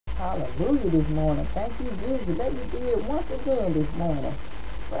Hallelujah this morning. Thank you, Jesus. Let me be here once again this morning.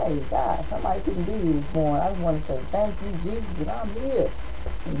 Praise God. Somebody couldn't be here this morning. I just want to say thank you, Jesus, that I'm here.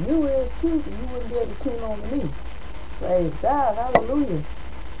 And you is too, so you wouldn't be able to tune on to me. Praise God. Hallelujah.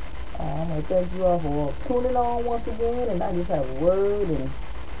 I want to thank you all for tuning on once again. And I just have a word. And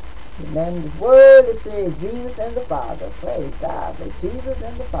the name of this word, it says Jesus and the Father. Praise God. But Jesus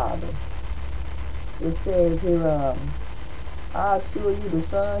and the Father. It says here, I assure you the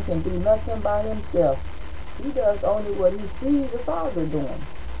Son can do nothing by himself. He does only what he sees the Father doing.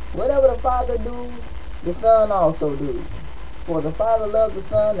 Whatever the Father does, the Son also does. For the Father loves the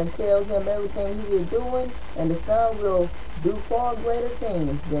Son and tells him everything he is doing, and the Son will do far greater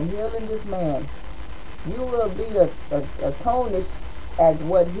things than healing this man. You will be astonished at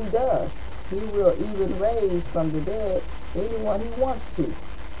what he does. He will even raise from the dead anyone he wants to,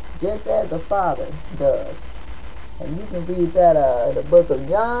 just as the Father does. And you can read that the book of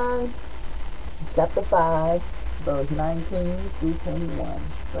John, chapter 5, verse 19 through 21.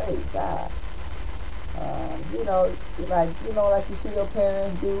 Praise God. You know, like you see your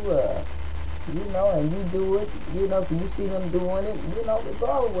parents do, and you do it, if you see them doing it, regardless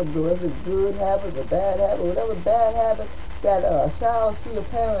of what do, if it's good habit or bad habit, whatever bad habit that a child see a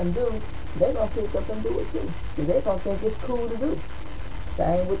parent do, they're going to pick up and do it too. Because they're going to think it's cool to do.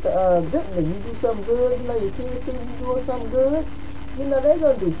 Same with the goodness. You do something good, your kids see you doing something good, they're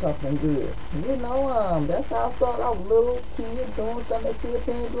gonna do something good. That's how I start off, little kids doing something, they see a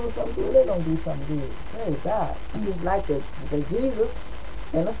parent doing something good, they're gonna do something good. Praise God. Just like the Jesus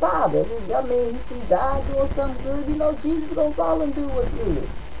and the Father. You see God doing something good, Jesus gonna follow and do what's good.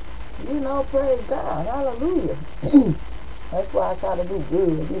 Praise God. Hallelujah. That's why I try to do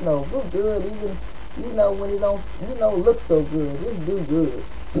good, do good even, when it don't, look so good. Just do good.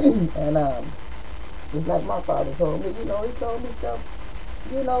 And, just like my father told me, he told me stuff,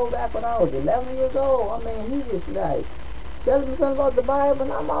 back when I was 11 years old. He just like, telling me something about the Bible,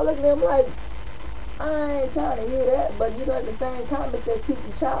 and I'm all looking at him like, I ain't trying to hear that, but, at the same time, it said teach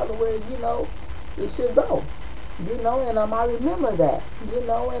the child the way, it should go. And I remember that,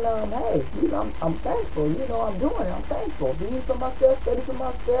 and hey, I'm thankful, I'm doing it, I'm thankful. Reading for myself, studying for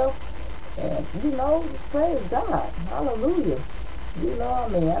myself, and, just praise God. Hallelujah. I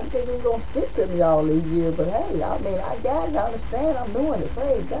didn't think it was going to stick to me all these years, but hey, I got it, I understand, I'm doing it.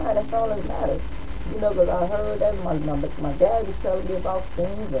 Praise God, that's all that matters. Because I heard that my dad was telling me about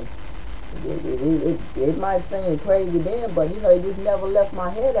things, and it might seem crazy then, but it just never left my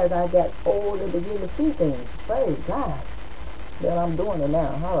head as I got old and began to see things. Praise God. That I'm doing it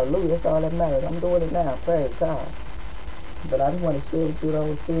now. Hallelujah. That's all that matters. I'm doing it now. Praise God. But I just want to share with you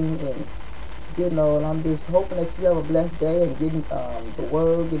those things, and and I'm just hoping that you have a blessed day and getting the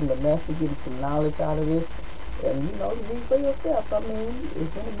word, getting the message, getting some knowledge out of this. And read for yourself.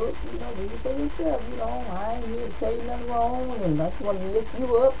 It's in the book, read it for yourself. I ain't here to say nothing wrong, and I just want to lift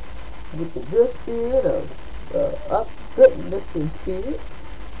you up with the good spirit of good-lifting spirit,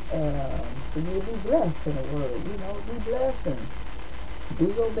 and for you to be blessed in the word. Be blessed and do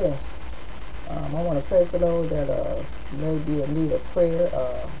your best. I want to pray for those that may be in need of prayer.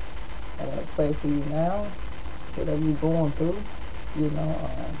 I want to pray for you now, whatever you're going through.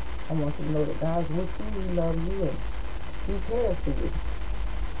 I want you to know that God's with you, He loves you, and He cares for you.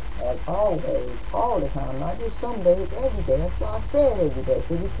 As always, all the time, not just some days, every day. That's why I said every day,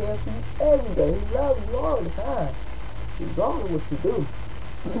 because He cares for you every day. He loves you all the time, regardless of what you do.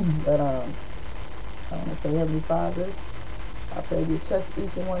 But I want to say, Heavenly Father, I pray you touch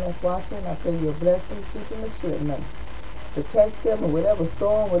each and one that's watching. I pray you bless them, keep them, and strengthen them. Protect them in whatever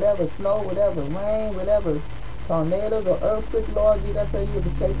storm, whatever snow, whatever rain, whatever tornadoes or earthquake, Lord Jesus, I pray you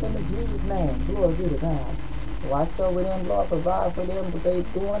protect them in Jesus' name. Glory be to God. Watch over them, Lord, provide for them what they're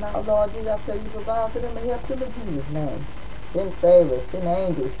doing out, Lord Jesus, I pray you provide for them and help them in Jesus' name. Send favors, send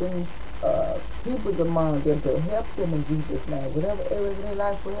angels, send people among them to help them in Jesus' name. Whatever areas in their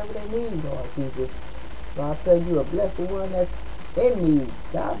life, whatever they need, Lord Jesus. Lord, I pray you will bless the one that's in need.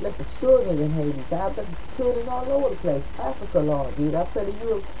 God bless the children in Haiti. God bless the children all over the place. Africa, Lord Jesus. I pray that you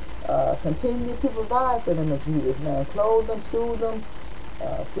will continue to provide for them in Jesus' name. Clothe them, soothe them,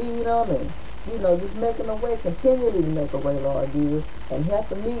 feed them, and just making a way, continually to make a way, Lord Jesus, and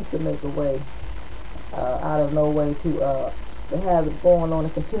helping me to make a way out of no way to have it going on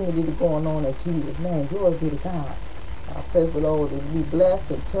and continually to going on in Jesus' name. Glory be to God. I pray for those that be blessed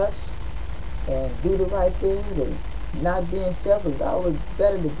and touched and do the right things and not being selfish. It's always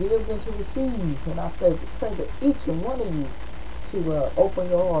better to give than to receive. And I pray for each and one of you to open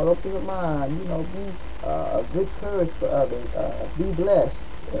your heart, open your mind, be a good courage for others, be blessed,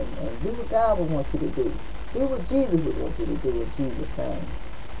 and do what God would want you to do. Do what Jesus would want you to do in Jesus' name.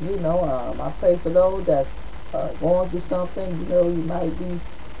 I pray for those that going through something. You might be,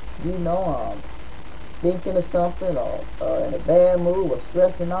 you know, thinking of something or in a bad mood or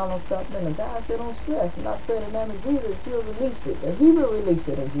stressing out on something. And God said, don't stress. And I pray in the name of Jesus, He'll release it. And He will release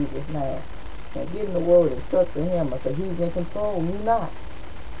it in Jesus' name. And give Him the word and trust in Him because He's in control. You not.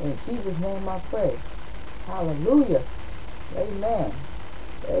 In Jesus' name I pray. Hallelujah. Amen.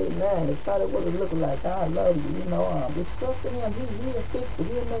 Amen. It's probably what it look like. God love you. Just trust in Him. He'll fix it.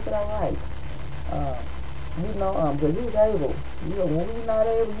 He'll make it all right. Because He's able. When we're not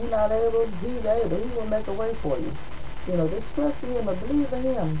able, you're not able, He's able. He will make a way for you. Just trust in Him and believe in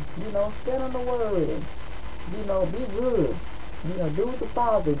Him. Stand on the word and, be good. Do what the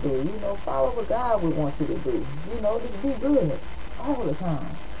Father do. Follow what God would want you to do. Just be good all the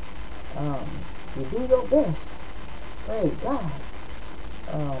time. You do your best. Praise God.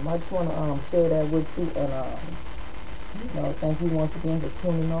 I just want to share that with you, and thank you once again for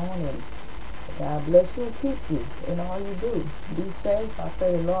tuning on, and God bless you and keep you in all you do. Be safe. I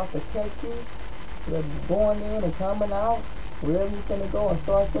pray the Lord protect you. You're going in and coming out, wherever you're going to go and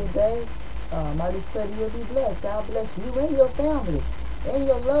start your day. I just pray that you'll be blessed. God bless you and your family and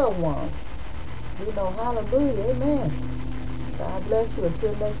your loved ones. Hallelujah. Amen. God bless you.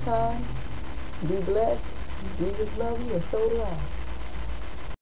 Until next time, be blessed. Jesus love you, and so do I.